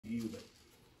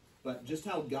but just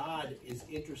how God is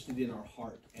interested in our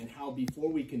heart, and how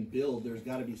before we can build, there's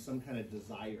got to be some kind of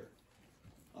desire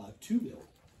to build.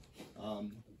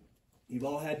 You've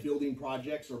all had building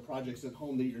projects or projects at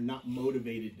home that you're not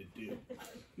motivated to do.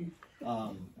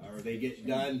 Or they get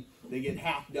done, they get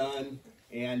half done,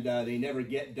 and they never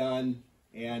get done,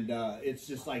 and it's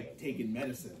just like taking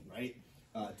medicine, right,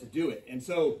 to do it. And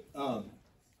so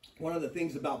one of the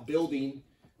things about building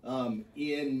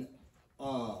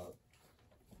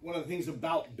one of the things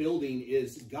about building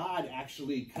is God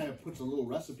actually kind of puts a little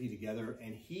recipe together,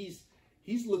 and he's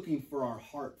looking for our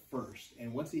heart first.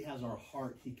 And once he has our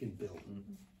heart, he can build.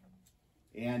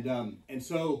 And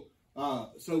so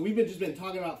we've just been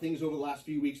talking about things over the last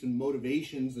few weeks, and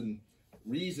motivations and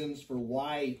reasons for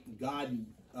why God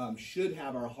should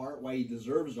have our heart, why he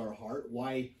deserves our heart,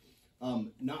 why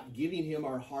not giving him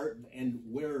our heart, and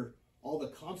where all the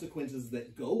consequences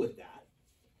that go with that.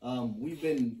 We've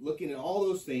been looking at all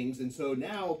those things, and so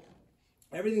now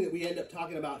everything that we end up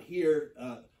talking about here,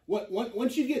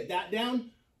 once you get that down,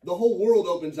 the whole world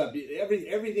opens up.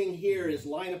 Everything here is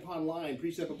line upon line,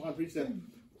 precept upon precept.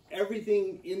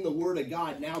 Everything in the Word of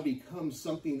God now becomes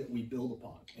something that we build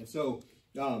upon. And so,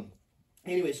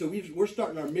 anyway, so we're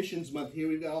starting our missions month here.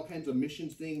 We've got all kinds of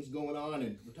missions things going on,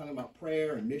 and we're talking about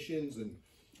prayer and missions, and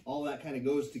all that kind of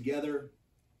goes together.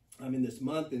 In this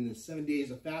month, in the 7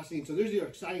 days of fasting. So there's your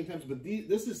exciting times, but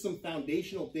this is some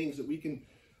foundational things that we can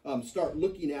start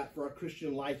looking at for our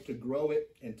Christian life to grow it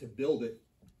and to build it.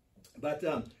 But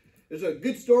there's a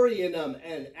good story in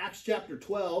Acts chapter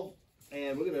 12,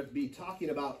 and we're going to be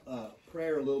talking about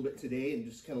prayer a little bit today and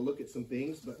just kind of look at some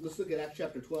things. But let's look at Acts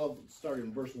chapter 12, starting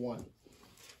in verse 1.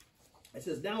 It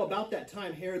says, "Now about that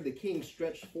time Herod the king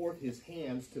stretched forth his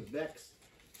hands to vex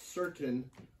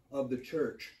certain of the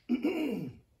church."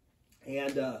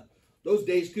 And those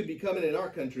days could be coming in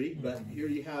our country, but here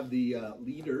you have the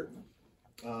leader,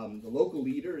 the local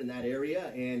leader in that area,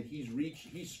 and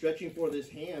he's stretching forth his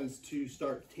hands to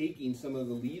start taking some of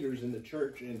the leaders in the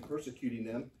church and persecuting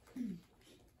them.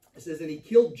 It says, "And he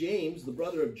killed James, the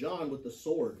brother of John, with the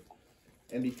sword.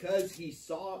 And because he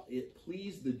saw it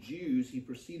pleased the Jews, he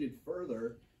proceeded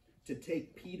further to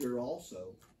take Peter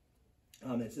also."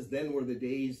 It says, "Then were the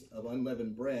days of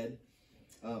unleavened bread.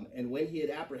 And when he had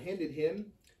apprehended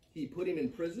him, he put him in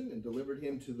prison and delivered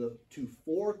him to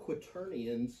 4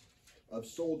 quaternions of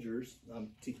soldiers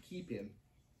to keep him,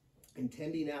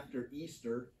 intending after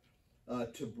Easter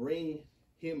to bring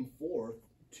him forth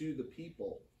to the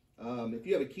people." If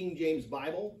you have a King James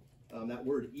Bible, that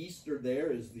word Easter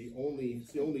there is the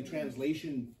only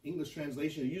translation, English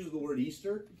translation that uses the word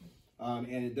Easter, and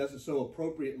it does it so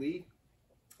appropriately.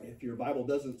 If your Bible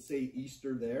doesn't say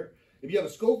Easter there. If you have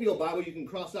a Schofield Bible, you can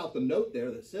cross out the note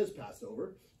there that says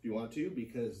Passover, if you want to,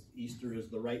 because Easter is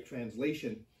the right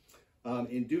translation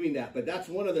in doing that. But that's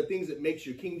one of the things that makes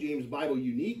your King James Bible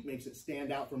unique, makes it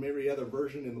stand out from every other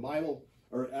version in the Bible,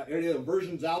 or any other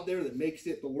versions out there, that makes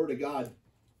it the Word of God.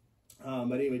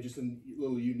 But anyway, just a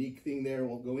little unique thing there.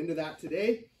 Won't go into that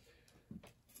today.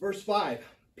 Verse 5,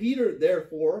 "Peter,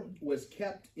 therefore, was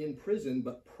kept in prison,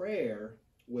 but prayer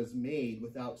was made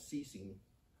without ceasing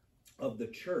of the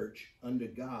church unto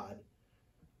God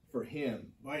for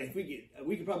him." Right? If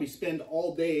we could probably spend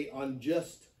all day on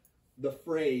just the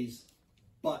phrase,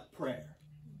 "but prayer."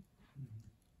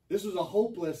 This was a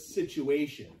hopeless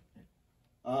situation.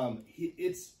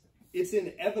 It's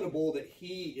inevitable that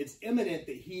it's imminent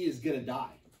that he is going to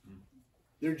die.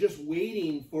 They're just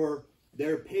waiting for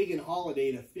their pagan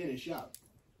holiday to finish up.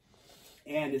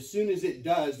 And as soon as it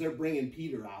does, they're bringing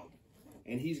Peter out.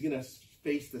 And he's going to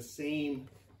face the same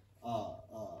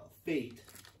fate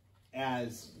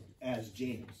as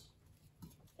James.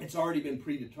 It's already been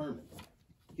predetermined.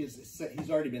 He's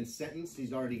already been sentenced.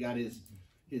 He's already got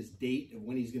his date of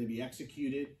when he's going to be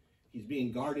executed. He's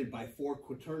being guarded by 4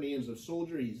 quaternions of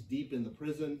soldiers. He's deep in the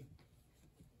prison.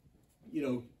 You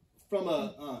know,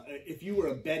 if you were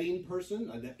a betting person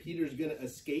that Peter's going to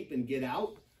escape and get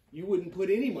out, you wouldn't put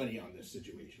any money on this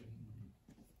situation.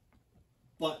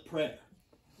 But prayer.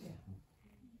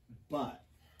 But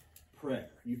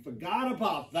prayer. You forgot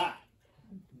about that.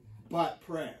 But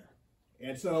prayer.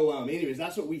 And so, anyways,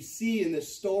 that's what we see in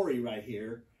this story right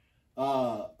here.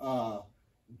 God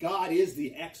is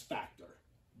the X factor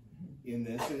in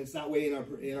this, and it's that way in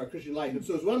our Christian life. And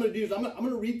so, what I'm going to do is I'm going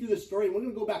to read through this story. We're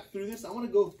going to go back through this. I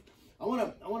want to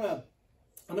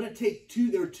take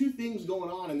there are 2 things going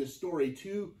on in this story,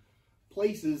 2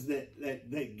 places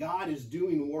that God is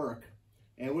doing work.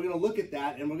 And we're going to look at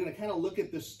that, and we're going to kind of look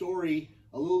at the story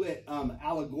a little bit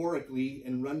allegorically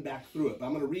and run back through it. But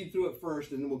I'm going to read through it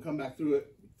first, and then we'll come back through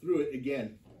it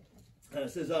again.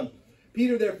 It says,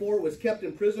 Peter, therefore, was kept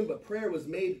in prison, but prayer was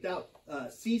made without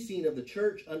ceasing of the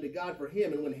church unto God for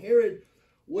him. And when Herod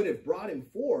would have brought him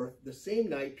forth, the same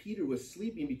night Peter was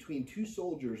sleeping between two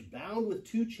soldiers, bound with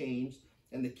two chains,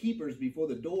 and the keepers before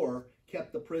the door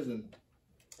kept the prison.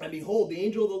 And behold, the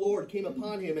angel of the Lord came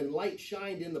upon him, and light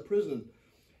shined in the prison.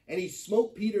 And he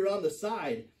smote Peter on the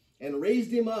side and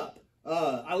raised him up.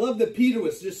 I love that Peter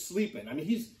was just sleeping. I mean,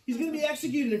 he's going to be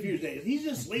executed in a few days. He's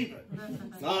just sleeping.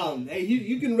 Hey,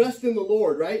 you can rest in the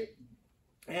Lord, right?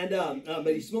 And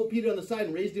but he smote Peter on the side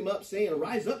and raised him up, saying,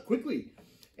 "Arise up quickly."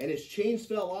 And his chains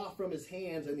fell off from his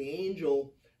hands, and the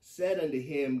angel said unto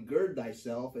him, "Gird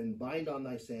thyself, and bind on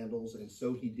thy sandals." And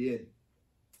so he did.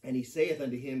 And he saith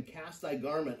unto him, "Cast thy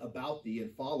garment about thee,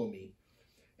 and follow me."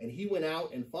 And he went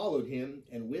out and followed him,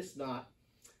 and wist not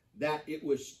that it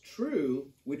was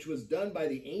true, which was done by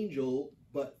the angel,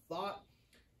 but thought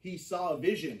he saw a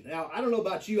vision. Now, I don't know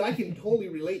about you, I can totally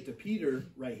relate to Peter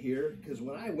right here, because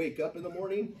when I wake up in the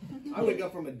morning, I wake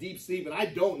up from a deep sleep, and I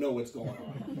don't know what's going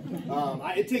on.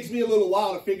 It takes me a little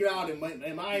while to figure out, am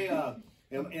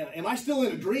I still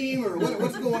in a dream, or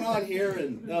what's going on here?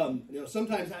 And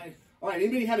sometimes all right,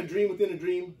 anybody had a dream within a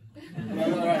dream? All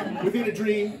right, within a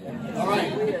dream. All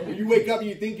right, you wake up and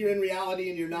you think you're in reality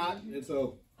and you're not. And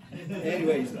so,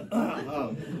 anyways,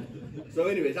 I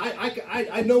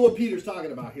know what Peter's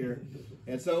talking about here.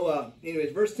 And so,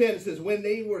 anyways, verse 10, it says, when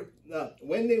they were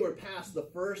past the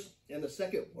first and the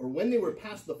second, or when they were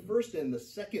past the first and the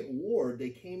second ward, they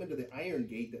came into the iron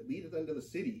gate that leadeth unto the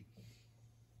city,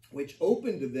 which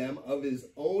opened to them of his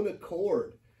own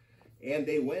accord. And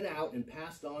they went out and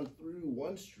passed on through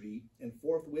one street, and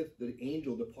forthwith the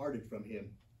angel departed from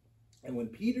him. And when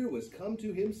Peter was come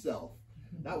to himself,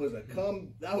 that was what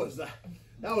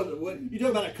you talk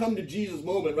about, a come to Jesus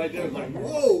moment right there. It's like,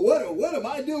 whoa, what am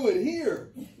I doing here?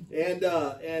 And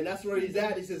that's where he's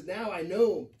at. He says, "Now I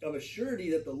know of a surety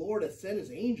that the Lord hath sent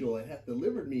his angel and hath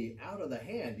delivered me out of the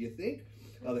hand," you think,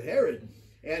 of Herod,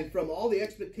 and from all the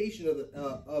expectation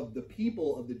of the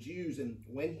people of the Jews. And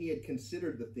when he had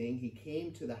considered the thing, he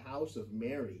came to the house of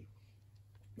Mary,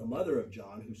 the mother of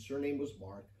John, whose surname was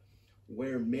Mark,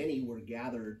 where many were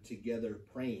gathered together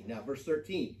praying. Now, verse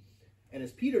 13. And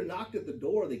as Peter knocked at the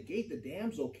door of the gate, a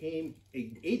damsel came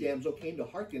to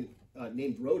hearken,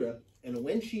 named Rhoda. And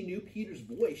when she knew Peter's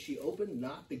voice, she opened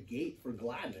not the gate for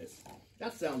gladness.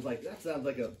 That sounds like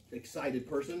a excited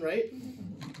person, right?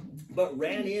 But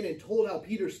ran in and told how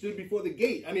Peter stood before the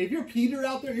gate. I mean, if you're Peter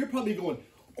out there, you're probably going,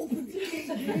 "Open the gate,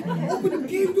 open the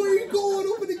gate, where are you going?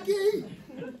 Open the gate."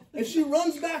 And she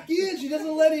runs back in. She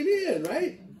doesn't let him in,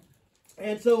 right?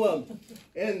 And so,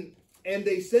 and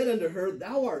they said unto her,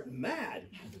 "Thou art mad."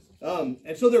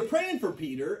 And so they're praying for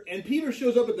Peter, and Peter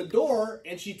shows up at the door,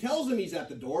 and she tells him he's at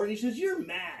the door, and he says, "You're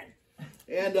mad,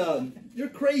 and you're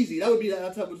crazy."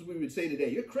 That's how we would say today.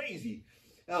 You're crazy.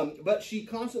 But she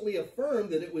constantly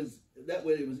affirmed that it was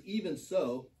even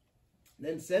so.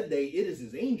 Then said they, "It is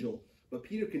his angel." But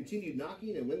Peter continued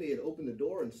knocking, and when they had opened the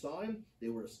door and saw him, they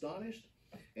were astonished.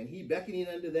 And he, beckoning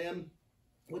unto them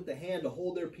with the hand to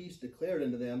hold their peace, declared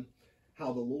unto them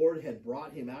how the Lord had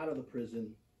brought him out of the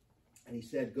prison. And he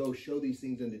said, "Go show these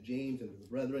things unto James and to the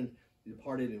brethren." He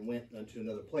departed and went unto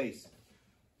another place.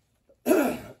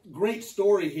 Great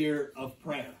story here of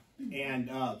prayer,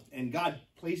 and God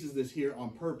places this here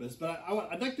on purpose. But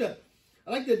I'd like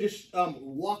to just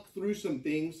walk through some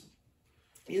things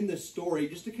in this story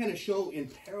just to kind of show in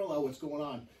parallel what's going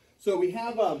on. So we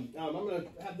have I'm going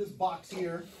to have this box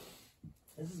here.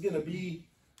 This is going to be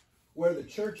where the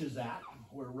church is at,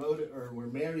 where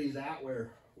Mary's at,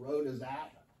 where Rhoda's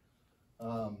at.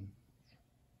 And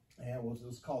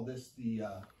let's call this the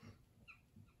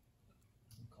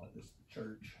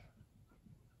church.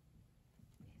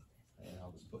 And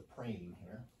I'll just put praying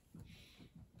here.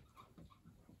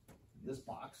 This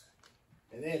box.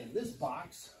 And then in this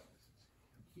box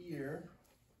here,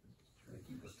 I'm going to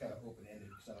keep this kind of open-ended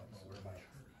because I don't know where my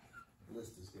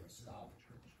list is going to stop.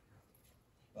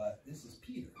 But this is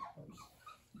Peter. Oops.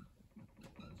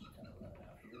 Let's kind of run it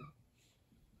out here.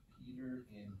 Peter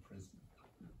in prison.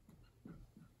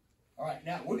 All right,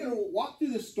 now we're going to walk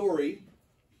through this story,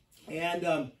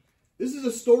 and this is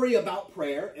a story about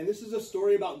prayer, and this is a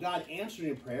story about God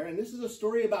answering prayer, and this is a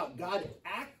story about God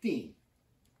acting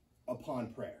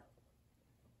upon prayer.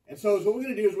 And so what we're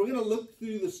going to do is we're going to look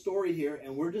through the story here,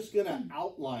 and we're just going to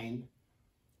outline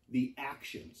the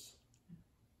actions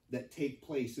that take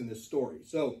place in this story.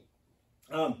 So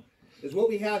is what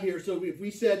we have here. So if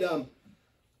we said,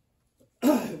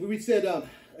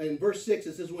 in verse 6,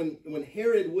 it says, when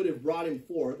Herod would have brought him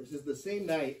forth, it says the same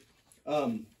night,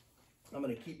 I'm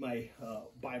going to keep my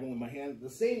Bible in my hand. The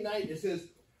same night, it says,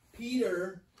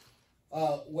 Peter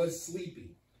was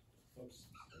sleeping. Oops.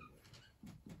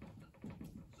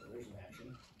 So there's an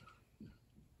action.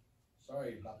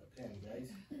 Sorry about the pen, guys.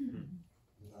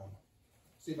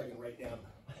 See if I can write down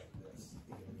this.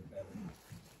 I think it'll get better.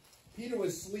 Peter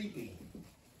was sleeping.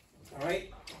 All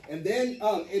right. And then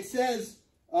it says,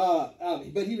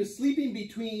 but he was sleeping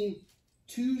between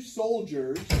two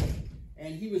soldiers,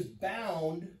 and he was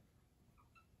bound.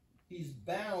 He's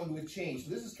bound with chains. So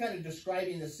this is kind of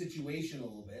describing the situation a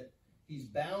little bit. He's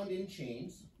bound in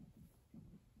chains.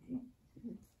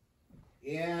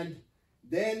 And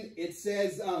then it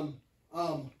says, I'm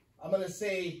going to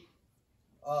say,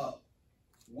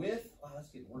 with, oh, that's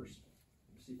getting worse.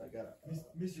 Let's see if I got it.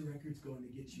 Mr. Record's going to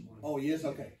get you one. Oh, he is?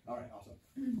 Okay. All right,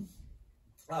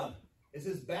 awesome. It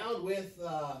says bound with,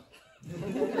 it's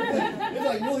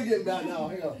like really getting bad now.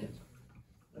 Hang on.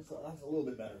 That's a little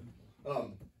bit better.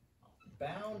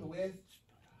 Bound with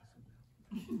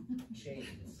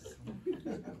chains.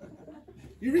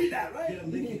 You read that, right?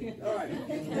 All right.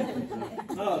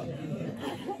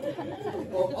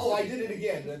 Oh, I did it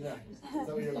again, didn't I? Is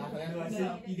that what you're laughing at? No, I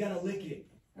said you gotta lick it.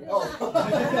 Oh. All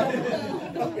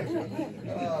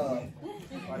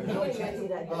right, no chance.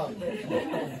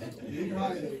 Junior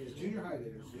high days. Junior high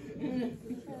days.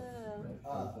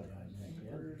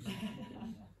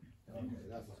 Okay,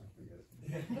 that's not good.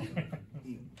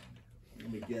 Let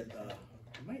me get, I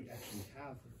might actually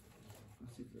have,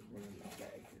 let's see if there's one in this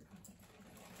bag here.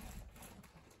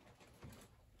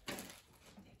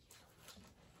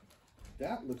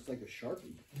 That looks like a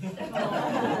Sharpie.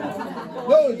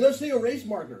 No, it does say erase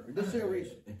marker. It does say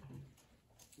erase.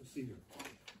 Let's see here.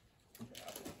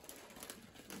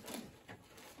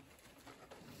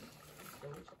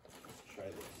 Let's try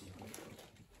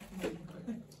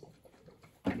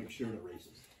this. Make sure it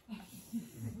erases.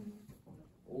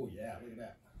 Oh yeah, look at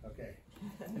that. Okay.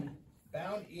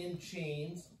 Bound in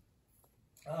chains,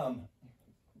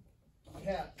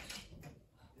 kept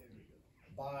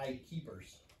by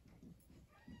keepers.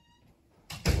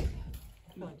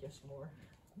 Come on, just more.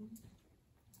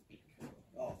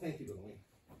 Oh, thank you, Lily.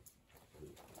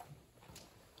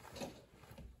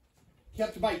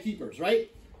 Kept by keepers, right?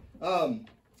 And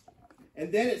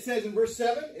then it says in verse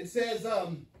 7, it says,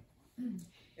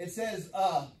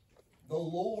 the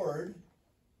Lord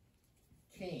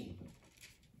came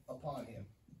upon him.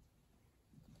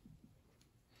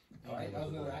 All right, that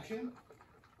was another action.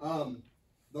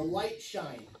 The light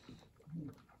shined.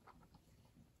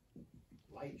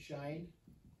 Light shined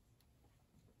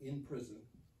in prison.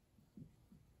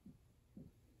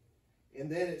 And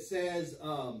then it says,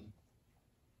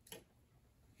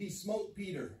 he smote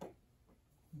Peter.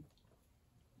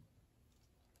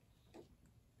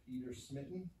 Peter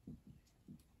smitten.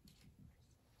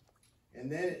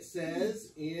 And then it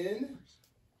says in,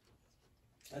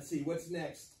 let's see, what's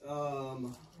next? I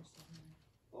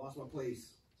lost my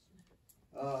place.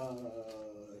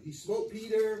 He smote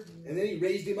Peter, and then he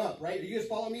raised him up, right? Are you guys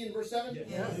follow me in verse 7?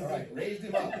 Yeah. All right, raised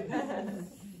him up.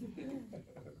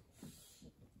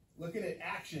 Looking at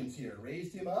actions here.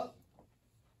 Raised him up.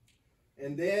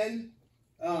 And then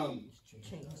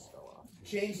Chains fell off.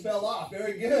 chains fell off.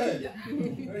 Very good.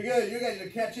 Very good. You guys are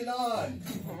catching on.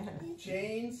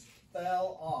 Chains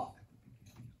fell off.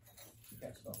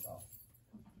 Chains fell off.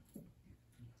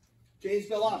 Chains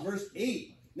fell off. Verse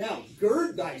 8. Now,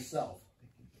 gird thyself.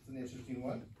 It's an interesting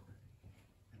one.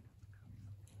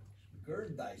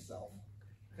 Gird thyself.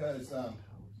 Because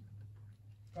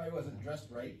probably wasn't dressed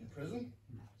right in prison.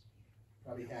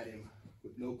 Probably had him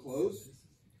with no clothes.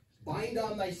 Bind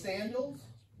on thy sandals.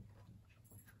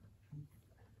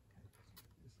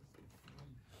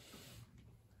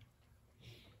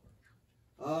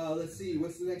 Let's see,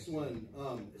 what's the next one?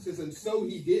 It says, and so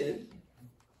he did.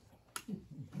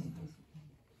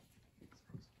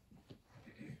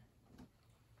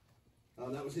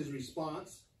 That was his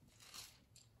response.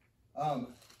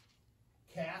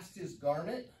 Cast his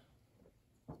garment.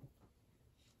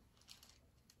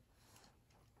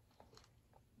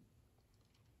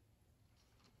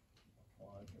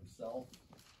 On himself.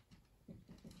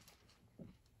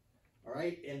 All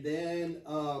right, and then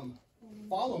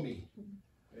follow me.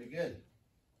 Very good.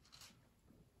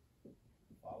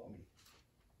 Follow me.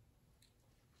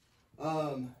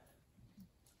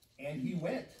 And he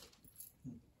went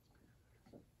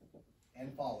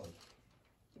and followed.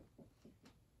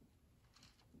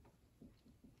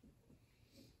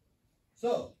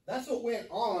 So that's what went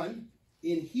on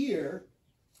in here.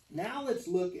 Now let's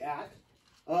look at,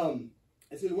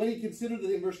 it says, when he considered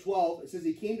it in verse 12, it says,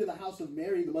 he came to the house of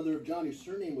Mary, the mother of John, whose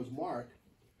surname was Mark,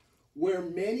 where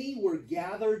many were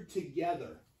gathered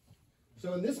together.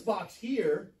 So in this box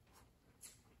here,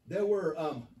 there were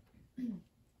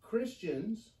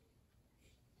Christians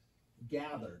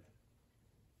gathered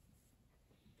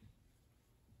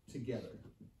together.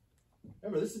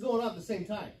 Remember, this is going on at the same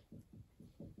time.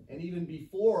 And even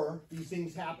before these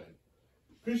things happened.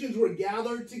 Christians were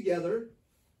gathered together.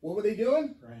 What were they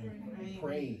doing?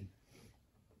 Praying.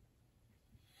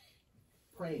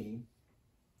 Praying.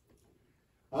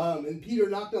 And Peter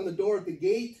knocked on the door at the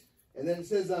gate. And then it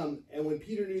says, and when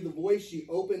Peter knew the voice, she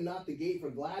opened not the gate for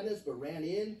gladness, but ran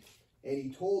in. And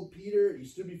he told Peter, he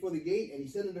stood before the gate, and he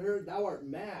said unto her, Thou art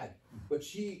mad. But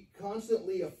she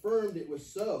constantly affirmed it was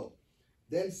so.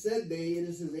 Then said they, It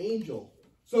is his angel.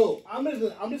 So I'm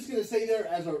just going to say there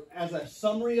as a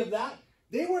summary of that,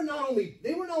 they were not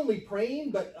only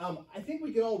praying, but I think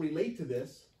we can all relate to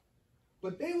this.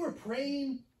 But they were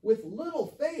praying with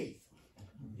little faith.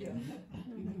 Yeah.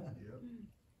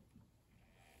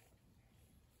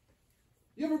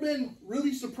 You ever been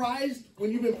really surprised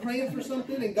when you've been praying for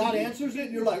something and God answers it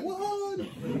and you're like, what?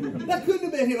 That couldn't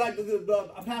have been him. Like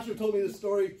a pastor told me this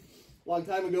story a long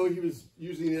time ago. He was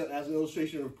using it as an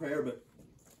illustration of prayer, but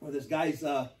this guy's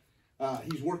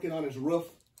he's working on his roof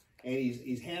and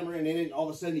he's hammering in it, and all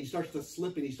of a sudden he starts to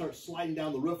slip and he starts sliding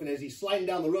down the roof, and as he's sliding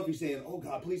down the roof he's saying, oh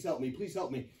God, please help me, please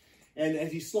help me. And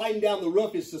as he's sliding down the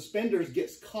roof, his suspenders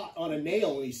gets caught on a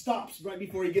nail and he stops right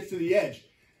before he gets to the edge.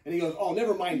 And he goes, oh,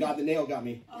 never mind, God, the nail got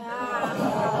me.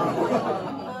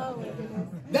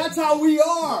 That's how we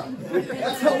are.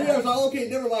 That's how we are. So, okay,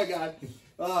 never mind, God.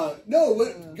 No,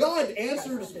 God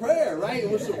answers prayer, right?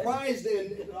 And we're surprised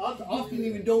and often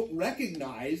even don't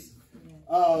recognize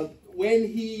when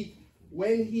he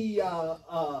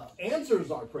answers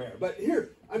our prayer. But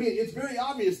here, I mean, it's very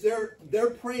obvious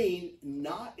they're praying,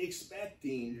 not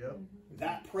expecting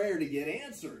that prayer to get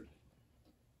answered.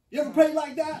 You ever prayed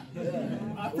like that? Yeah.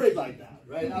 I prayed like that,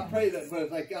 right? I prayed that, but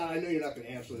it's like, God, I know you're not going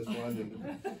to answer this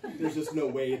one, and there's just no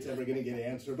way it's ever going to get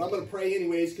answered. But I'm going to pray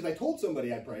anyways because I told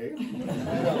somebody I'd pray.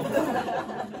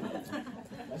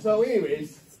 So,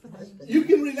 anyways, you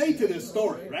can relate to this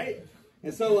story, right?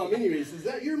 And so, anyways, is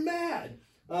that you're mad?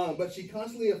 But she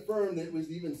constantly affirmed that it was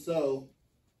even so,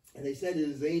 and they said it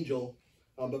is angel.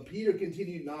 But Peter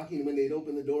continued knocking, and when they had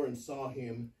opened the door and saw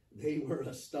him, they were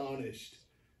astonished.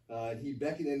 He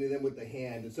beckoned into them with the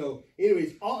hand. And so,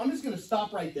 anyways, I'm just going to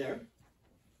stop right there.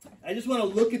 I just want to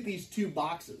look at these two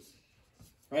boxes,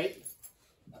 right?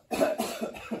 You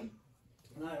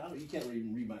can't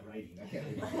even read my writing. I can't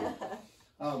read it.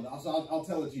 I'll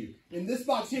tell it to you. In this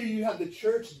box here, you have the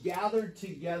church gathered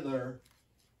together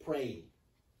praying.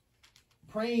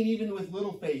 Praying even with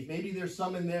little faith. Maybe there's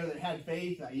some in there that had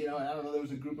faith. I don't know. There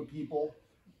was a group of people.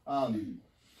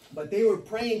 But they were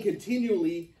praying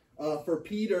continually for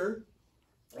Peter,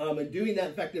 and doing that.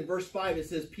 In fact, in verse 5, it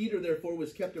says, Peter, therefore,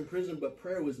 was kept in prison, but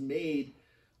prayer was made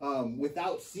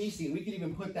without ceasing. We could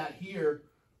even put that here,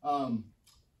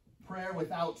 prayer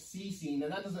without ceasing.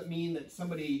 And that doesn't mean that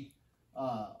somebody,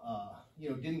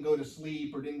 didn't go to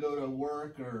sleep or didn't go to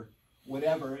work or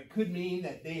whatever. It could mean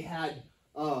that they had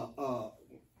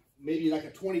maybe like a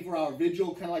 24-hour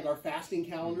vigil, kind of like our fasting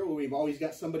calendar, where we've always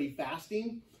got somebody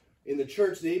fasting. In the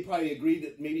church, they probably agreed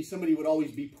that maybe somebody would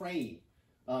always be praying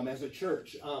as a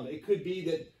church. It could be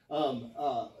that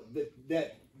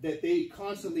they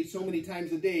constantly, so many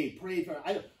times a day, prayed for.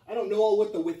 I don't know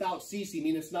what the without ceasing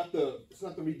mean. It's not the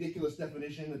ridiculous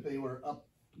definition that they were up,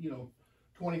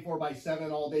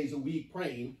 24/7 all days a week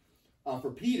praying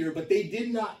for Peter. But they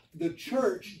did not. The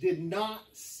church did not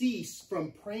cease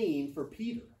from praying for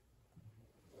Peter.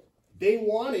 They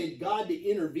wanted God to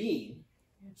intervene.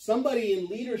 Somebody in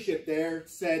leadership there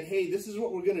said, hey, this is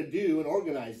what we're going to do and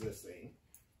organize this thing.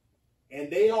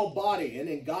 And they all bought in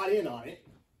and got in on it.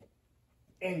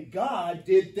 And God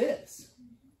did this.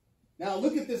 Now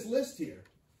look at this list here.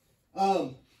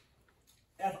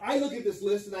 If I look at this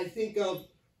list and I think of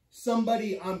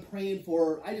somebody I'm praying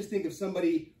for, I just think of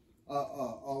somebody,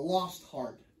 a lost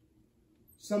heart.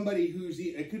 Somebody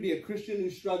it could be a Christian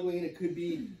who's struggling. It could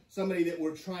be somebody that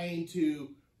we're trying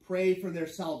to pray for their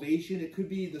salvation. It could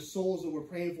be the souls that we're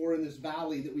praying for in this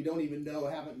valley that we don't even know,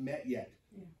 haven't met yet.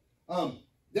 Yeah.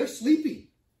 They're sleeping.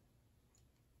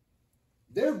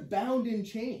 They're bound in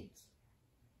chains.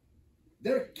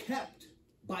 They're kept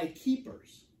by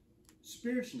keepers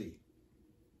spiritually.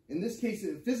 In this case,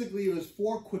 physically, it was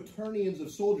 4 quaternions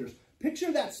of soldiers.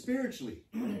 Picture that spiritually.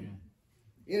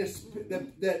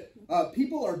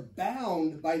 People are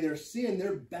bound by their sin.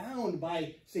 They're bound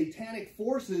by satanic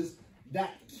forces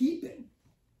that keep it.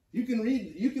 You can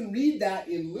read that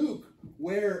in Luke,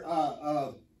 where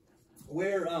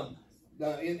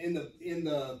in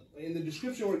the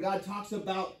description where God talks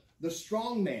about the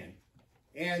strong man,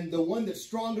 and the one that's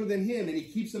stronger than him, and he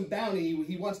keeps him bound, and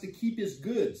he wants to keep his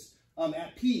goods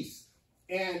at peace.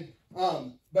 And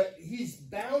but he's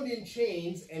bound in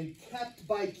chains and kept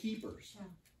by keepers. Yeah.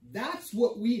 That's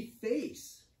what we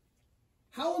face.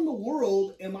 How in the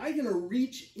world am I going to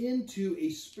reach into a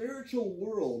spiritual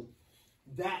world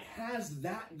that has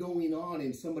that going on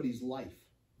in somebody's life?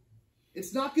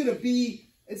 It's not going to be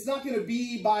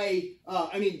by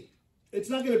it's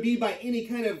not going to be by any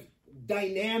kind of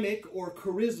dynamic or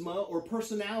charisma or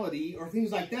personality or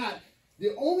things like that.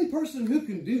 The only person who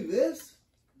can do this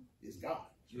is God.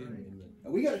 Amen.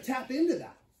 And we got to tap into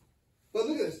that. But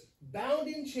look at this. Bound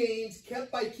in chains,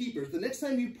 kept by keepers. The next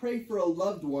time you pray for a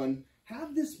loved one,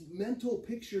 have this mental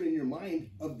picture in your mind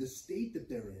of the state that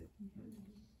they're in.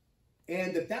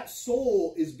 And that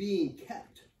soul is being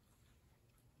kept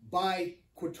by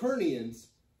quaternions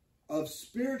of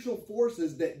spiritual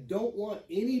forces that don't want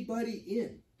anybody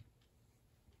in.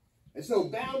 And so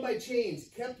bound by chains,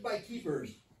 kept by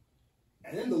keepers.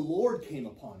 And then the Lord came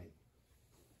upon him.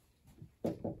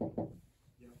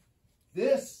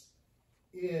 This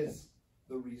is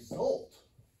the result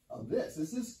of this.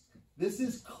 This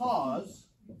is cause.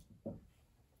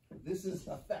 This is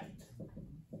effect.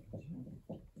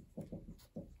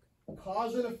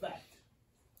 Cause and effect.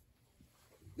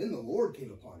 Then the Lord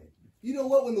came upon him. You know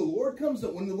what? When the Lord comes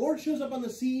up, when the Lord shows up on the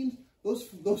scene, those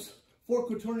four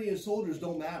quaternion soldiers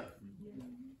don't matter.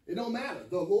 It don't matter.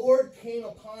 The Lord came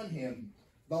upon him.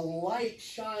 The light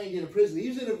shined in a prison. He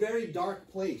was in a very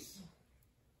dark place.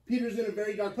 Peter's in a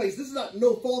very dark place. This is not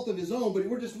no fault of his own, but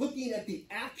we're just looking at the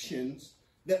actions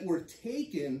that were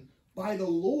taken by the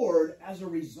Lord as a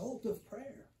result of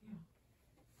prayer.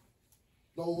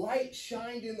 The light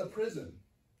shined in the prison.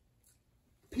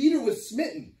 Peter was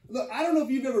smitten. Look, I don't know if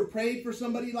you've ever prayed for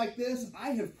somebody like this.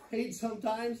 I have prayed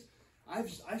sometimes.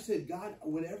 I've said, God,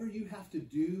 whatever you have to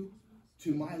do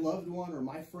to my loved one or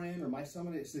my friend or my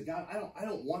somebody, I said, God, I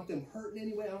don't want them hurt in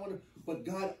any way. But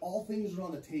God, all things are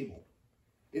on the table.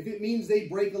 If it means they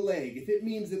break a leg, if it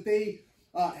means that they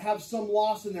have some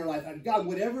loss in their life, God,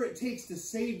 whatever it takes to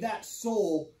save that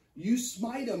soul, you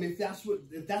smite them if that's what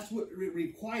it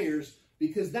requires,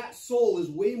 because that soul is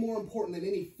way more important than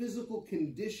any physical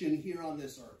condition here on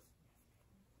this earth.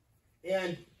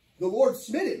 And the Lord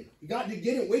smit him. God did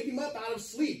get him, wake him up out of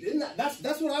sleep. Isn't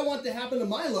that's what I want to happen to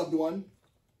my loved one.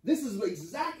 This is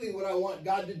exactly what I want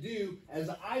God to do as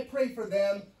I pray for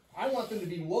them. I want them to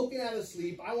be woken out of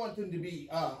sleep. I want them to be,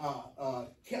 I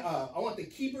want the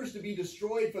keepers to be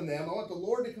destroyed from them. I want the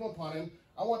Lord to come upon him.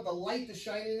 I want the light to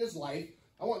shine in his life.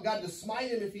 I want God to smite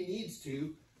him if he needs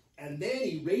to. And then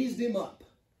he raised him up.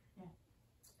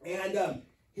 And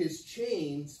his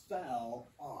chains fell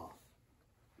off.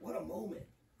 What a moment.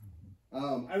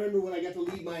 I remember when I got to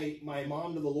lead my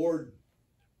mom to the Lord.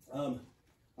 It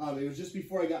was just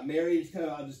before I got married. It's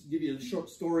I'll just give you a short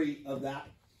story of that.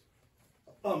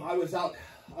 I was out,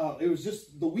 it was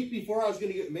just the week before I was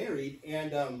going to get married,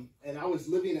 and I was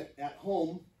living at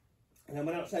home, and I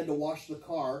went outside to wash the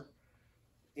car,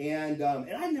 and I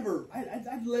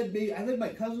led my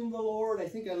cousin to the Lord. I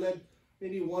think I led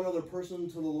maybe one other person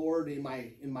to the Lord in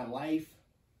my life.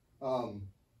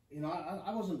 You know,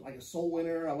 I wasn't like a soul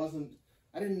winner. I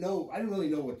didn't really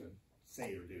know what to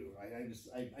say or do.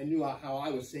 I knew how I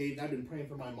was saved. I've been praying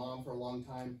for my mom for a long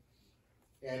time.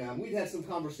 And we'd had some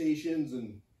conversations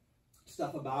and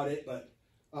stuff about it. But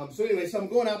so anyway, so I'm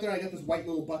going out there. I got this white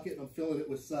little bucket, and I'm filling it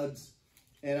with suds.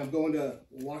 And I'm going to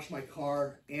wash my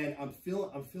car, and I'm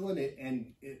filling it,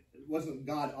 and it wasn't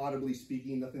God audibly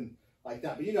speaking, nothing like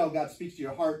that. But you know, God speaks to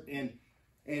your heart, and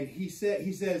he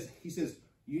says,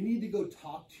 you need to go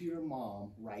talk to your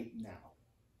mom right now.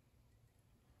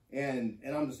 And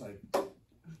I'm just like,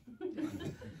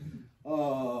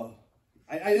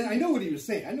 I know what he was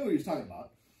saying. I know what he was talking about.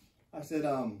 I said,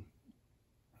 are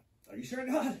you sure,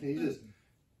 God? And he says,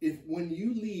 when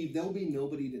you leave, there'll be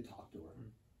nobody to talk to her.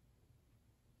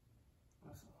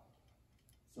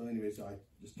 So anyway, so I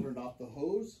just turned off the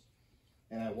hose,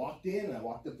 and I walked in, and I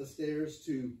walked up the stairs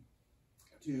to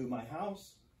my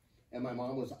house, and my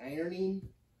mom was ironing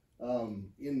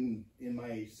in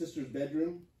my sister's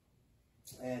bedroom,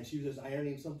 and she was just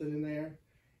ironing something in there.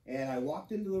 And I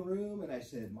walked into the room, and I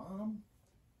said, Mom,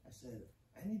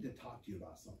 I need to talk to you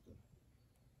about something.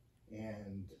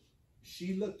 And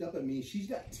she looked up at me. She's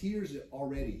got tears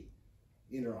already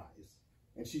in her eyes.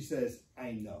 And she says,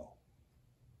 I know.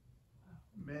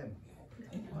 Amen.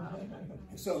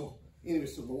 So, anyway,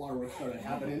 so the waterworks started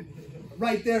happening.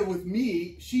 Right there with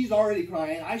me, she's already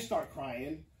crying. I start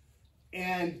crying.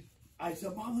 And I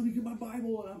said, Mom, let me get my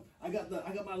Bible. And I got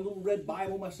my little red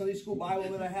Bible, my Sunday school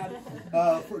Bible that I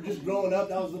had for just growing up.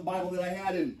 That was the Bible that I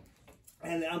had. And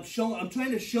And I'm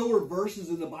trying to show her verses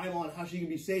in the Bible on how she can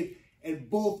be saved. And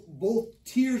both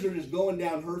tears are just going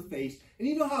down her face. And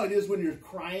you know how it is when you're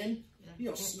crying? You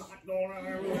know, snot going on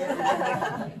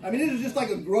everywhere. I mean, it is just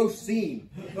like a gross scene,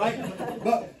 right?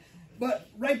 But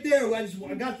right there, I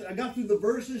got through the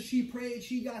verses. She prayed.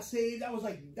 She got saved. That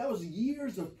was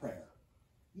years of prayer,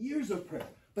 years of prayer.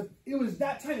 But it was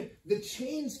that time the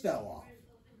chains fell off.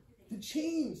 The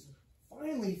chains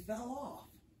finally fell off,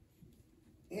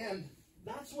 and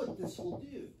that's what this will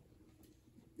do.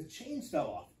 The chains fell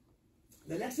off.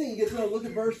 The next thing you get to look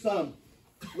at verse.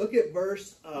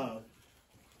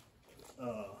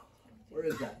 Where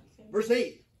is that? Verse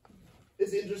 8.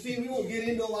 It's interesting. We won't get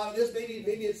into a lot of this.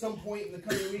 Maybe at some point in the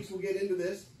coming weeks we'll get into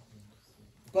this.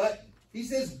 But he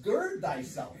says, gird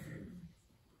thyself.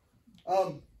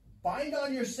 Bind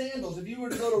on your sandals. If you were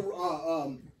to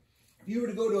go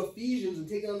to Ephesians and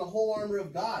take on the whole armor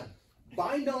of God,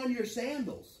 bind on your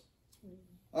sandals.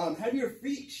 Have your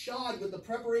feet shod with the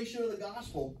preparation of the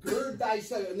gospel. Gird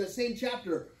thyself. In the same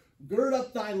chapter, gird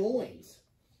up thy loins.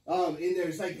 In there,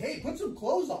 it's like, hey, put some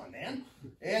clothes on, man.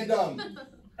 And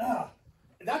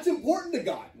that's important to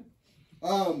God.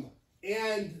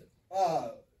 And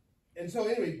so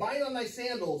anyway, bind on thy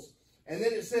sandals. And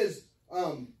then it says,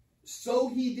 so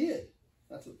he did.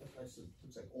 That's what I said.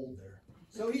 Looks like old there.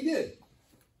 So he did.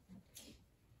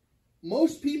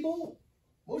 Most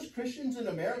Christians in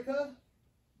America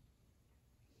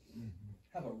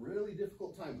have a really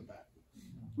difficult time with that.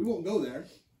 We won't go there.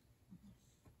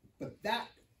 But that,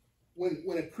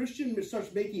 when a Christian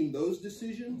starts making those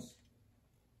decisions,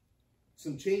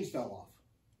 some chains fell off.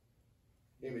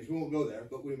 Anyways, we won't go there,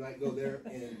 but we might go there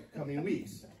in coming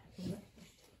weeks.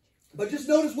 But just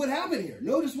notice what happened here.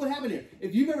 Notice what happened here.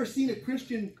 If you've ever seen a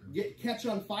Christian catch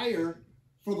on fire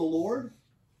for the Lord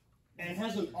and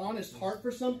has an honest heart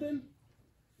for something,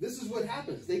 this is what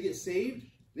happens. They get saved.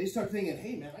 They start thinking,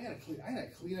 hey, man, I gotta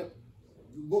clean up.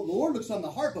 The Lord looks on the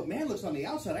heart, but man looks on the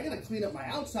outside. I got to clean up my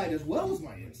outside as well as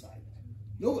my inside.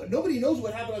 Nobody knows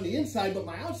what happened on the inside, but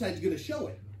my outside's going to show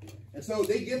it. And so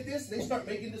they get this, they start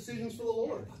making decisions for the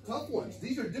Lord. Tough ones.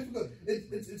 These are difficult.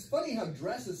 It's funny how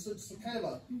dress is such kind of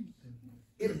a,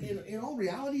 in all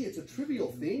reality, it's a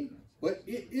trivial thing, but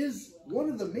it is one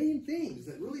of the main things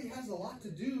that really has a lot to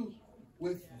do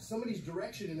with somebody's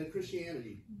direction in the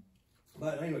Christianity.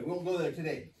 But anyway, we won't go there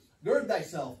today. Gird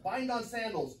thyself, bind on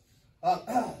sandals.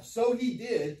 So he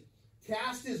did,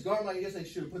 cast his garment, I guess I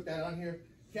should have put that on here,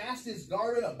 cast his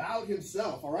garment about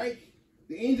himself, all right?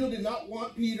 The angel did not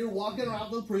want Peter walking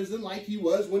around the prison like he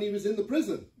was when he was in the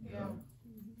prison. Yeah.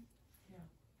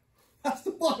 That's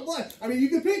the bottom line. I mean, you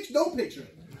can don't picture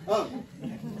it.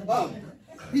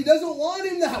 He doesn't want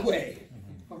him that way,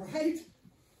 all right?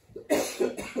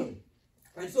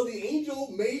 And so the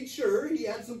angel made sure he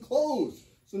had some clothes,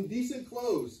 some decent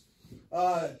clothes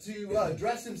to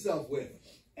dress himself with.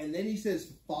 And then he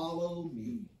says, follow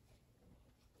me.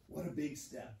 What a big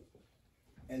step.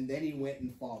 And then he went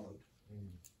and followed.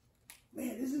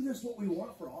 Man, isn't this what we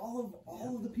want for all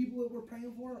of the people that we're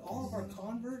praying for? All of our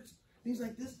converts? Things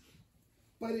like this.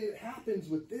 But it happens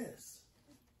with this.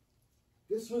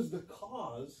 This was the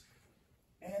cause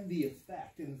and the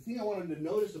effect. And the thing I wanted to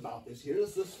notice about this here,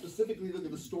 let's specifically look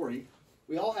at the story.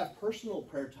 We all have personal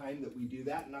prayer time that we do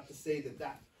that. Not to say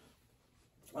that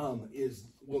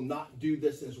will not do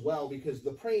this as well, because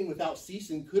the praying without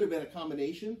ceasing could have been a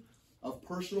combination of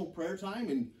personal prayer time.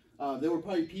 And there were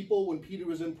probably people when Peter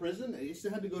was in prison, they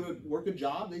still had to go to work a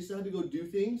job. They still had to go do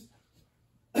things.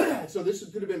 So this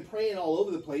could have been praying all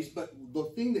over the place. But the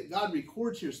thing that God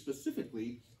records here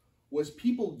specifically was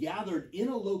people gathered in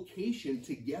a location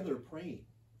together praying.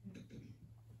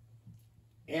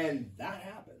 And that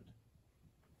happened.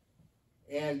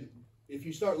 And if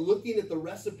you start looking at the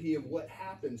recipe of what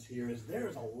happens here, is there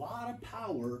is a lot of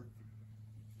power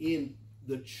in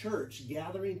the church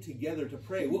gathering together to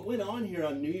pray. What went on here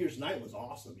on New Year's night was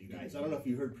awesome, you guys. I don't know if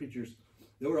you heard preachers.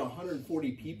 There were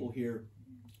 140 people here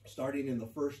starting in the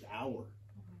first hour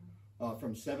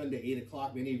from 7 to 8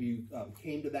 o'clock. Many of you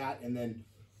came to that, and then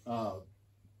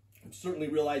certainly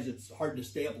realize it's hard to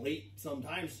stay up late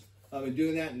sometimes in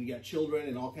doing that, and you got children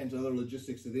and all kinds of other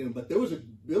logistics to them. But there was a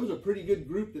pretty good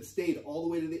group that stayed all the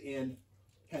way to the end.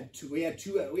 We had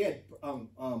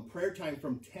prayer time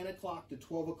from 10 o'clock to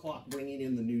 12 o'clock, bringing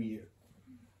in the new year.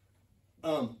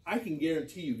 I can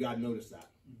guarantee you God noticed that.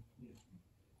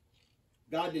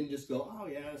 God didn't just go, oh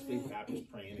yeah, that's Faith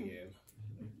Baptist praying again.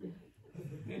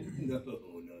 No.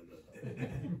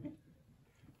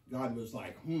 God was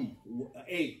like,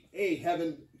 hey,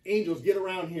 heaven, angels, get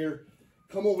around here.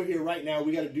 Come over here right now.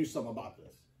 We got to do something about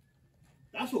this.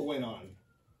 That's what went on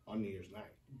New Year's night.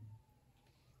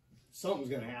 something's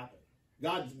going to happen.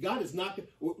 God is not,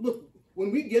 look,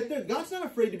 when we get there, God's not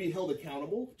afraid to be held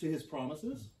accountable to his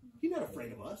promises. He's not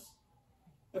afraid of us.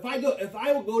 If I go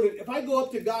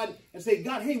up to God and say,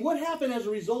 God, hey, what happened as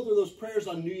a result of those prayers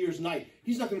on New Year's night?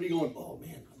 He's not going to be going, oh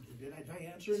man, did I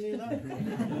answer any of that?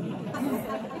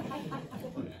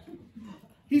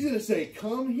 He's going to say,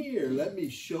 come here, let me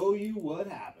show you what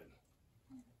happened.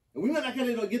 And we're not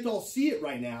going to get to all see it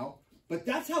right now, but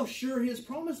that's how sure his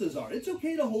promises are. It's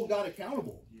okay to hold God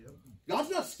accountable. Yep. God's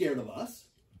not scared of us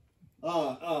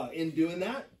in doing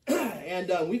that.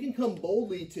 And we can come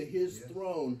boldly to his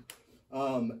throne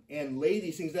and lay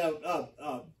these things down.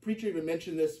 Preacher even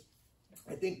mentioned this,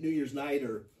 I think New Year's night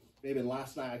or maybe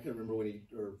last night. I can't remember when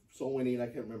or soul winning. I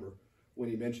can't remember when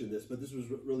he mentioned this, but this was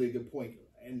really a good point.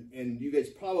 And you guys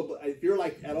probably, if you're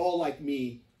like at all like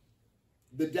me,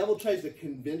 the devil tries to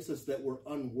convince us that we're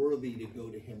unworthy to go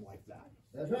to him like that.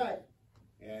 That's right.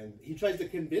 And he tries to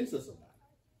convince us of that.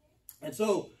 And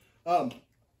so,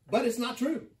 but it's not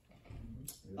true.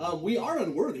 We are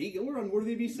unworthy. We're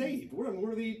unworthy to be saved. We're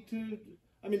unworthy to,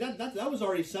 I mean, that was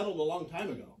already settled a long time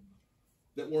ago,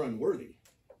 that we're unworthy.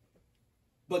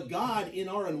 But God, in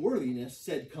our unworthiness,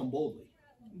 said, come boldly.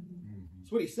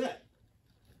 That's what he said.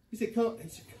 He said, come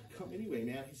anyway,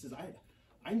 man. He says,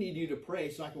 I need you to pray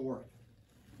so I can work.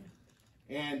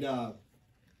 And I'll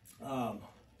have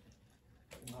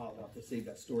to save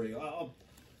that story. I'll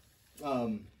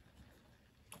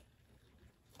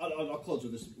close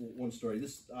with this one story.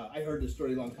 I heard this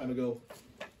story a long time ago.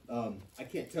 I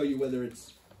can't tell you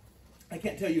I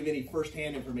can't tell you of any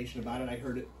firsthand information about it. I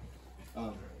heard it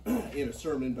in a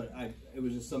sermon, but it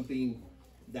was just something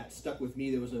that stuck with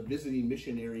me. There was a visiting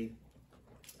missionary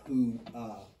who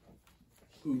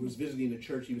was visiting a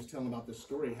church. He was telling about this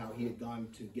story, how he had gone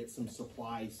to get some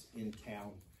supplies in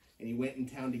town. And he went in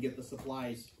town to get the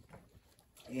supplies.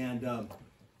 And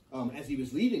as he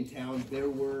was leaving town, there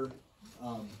were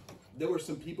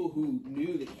some people who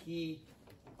knew that he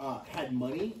had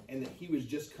money and that he was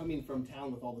just coming from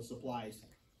town with all the supplies.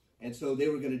 And so they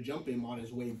were going to jump him on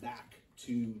his way back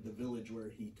to the village where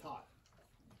he taught.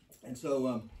 And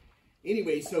so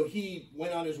anyway, so he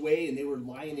went on his way and they were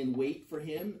lying in wait for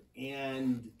him,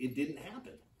 and it didn't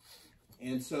happen.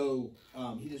 And so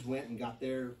he just went and got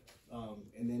there,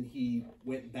 and then he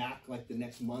went back like the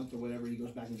next month or whatever. He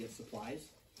goes back and gets supplies.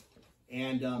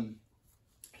 And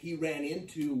he ran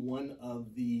into one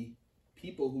of the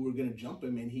people who were going to jump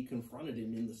him, and he confronted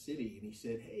him in the city. And he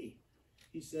said, hey,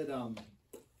 he said,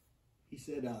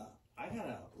 I got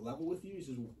to level with you. He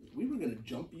says, we were going to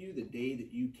jump you the day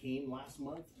that you came last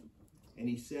month. And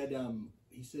he said,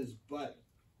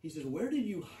 where did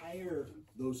you hire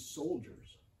those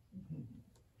soldiers?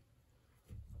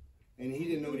 And he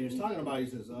didn't know what he was talking about. He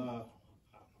says,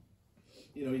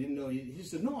 he didn't know. He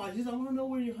said, no, I want to know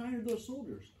where you hired those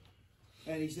soldiers.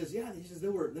 And he says, yeah, he says,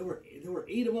 there were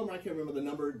 8 of them. I can't remember the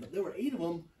number, but there were 8 of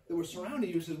them that were surrounding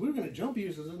you. He says, we were going to jump you.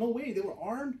 He says, there's no way. They were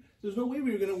armed. There's no way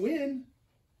we were going to win.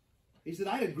 He said,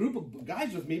 I had a group of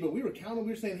guys with me, but we were counting.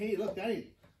 We were saying, hey, look,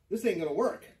 this ain't going to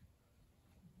work.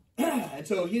 And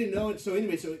so he didn't know it. So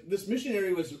anyway, so this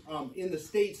missionary was in the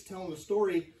States telling the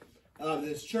story of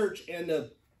this church, and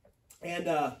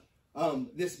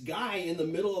this guy in the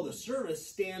middle of the service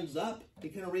stands up. He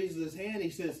kind of raises his hand. He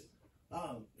says,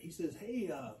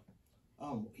 hey,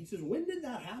 he says, when did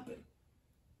that happen?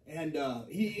 And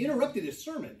he interrupted his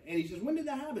sermon, and he says, when did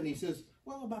that happen? He says,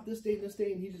 well, about this day and this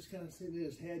day. And he just kind of sitting in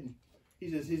his head. And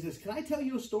he says, can I tell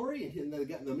you a story? And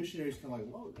the missionary's kind of like,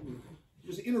 whoa.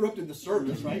 Just interrupted the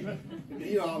service, right?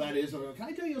 You know how that is. Can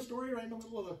I tell you a story right in the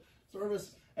middle of the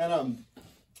service? And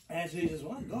so he says,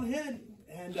 well, go ahead.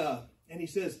 And he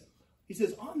says,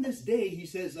 on this day, he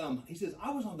says, I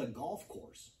was on the golf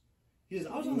course. He says,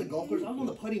 I was on the golf course. I was on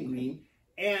the putting green,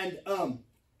 and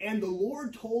the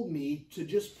Lord told me to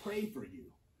just pray for you.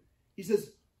 He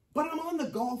says, but I'm on the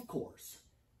golf course.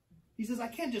 He says, I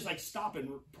can't just like stop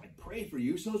and pray for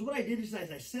you. So what I did is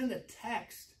I sent a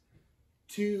text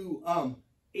to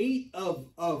 8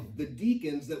 of the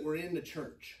deacons that were in the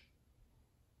church,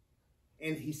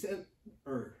 and he sent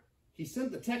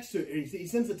the text to. He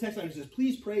sends the text out. And he says,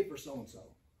 "Please pray for so and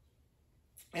so."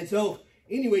 And so,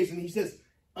 anyways, and he says,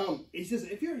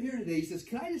 if you're here today, he says,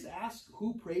 "Can I just ask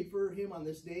who prayed for him on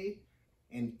this day?"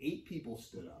 And 8 people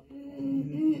stood up.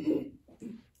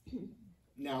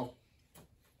 Now,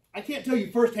 I can't tell you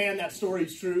firsthand that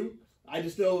story's true. I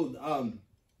just know.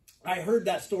 I heard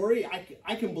that story.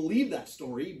 I can believe that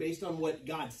story based on what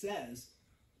God says.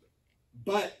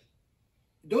 But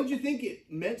don't you think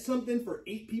it meant something for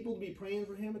 8 people to be praying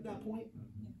for him at that point?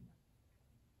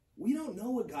 We don't know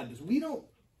what God does. We don't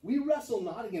We wrestle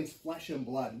not against flesh and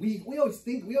blood. We always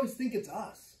think it's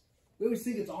us. We always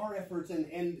think it's our efforts,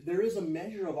 and there is a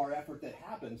measure of our effort that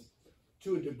happens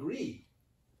to a degree.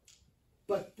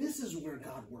 But this is where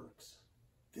God works.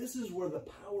 This is where the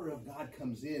power of God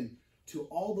comes in to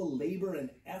all the labor and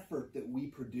effort that we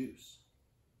produce.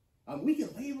 We can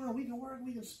labor, and we can work,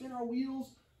 we can spin our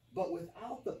wheels, but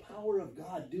without the power of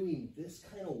God doing this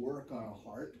kind of work on a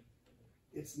heart,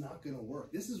 it's not going to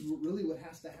work. This is really what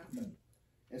has to happen.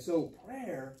 And so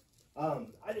prayer,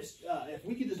 if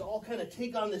we could just all kind of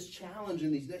take on this challenge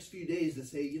in these next few days to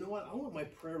say, you know what, I want my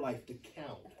prayer life to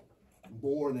count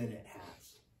more than it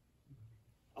has.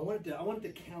 I want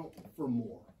it to count for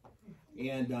more.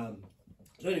 And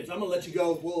so anyways, I'm going to let you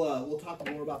go. We'll talk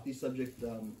more about these subjects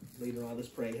later on. Let's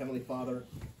pray. Heavenly Father,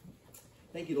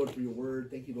 thank you, Lord, for your word.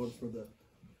 Thank you, Lord, for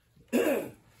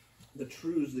the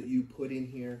truths that you put in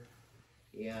here.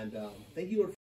 And thank you, Lord,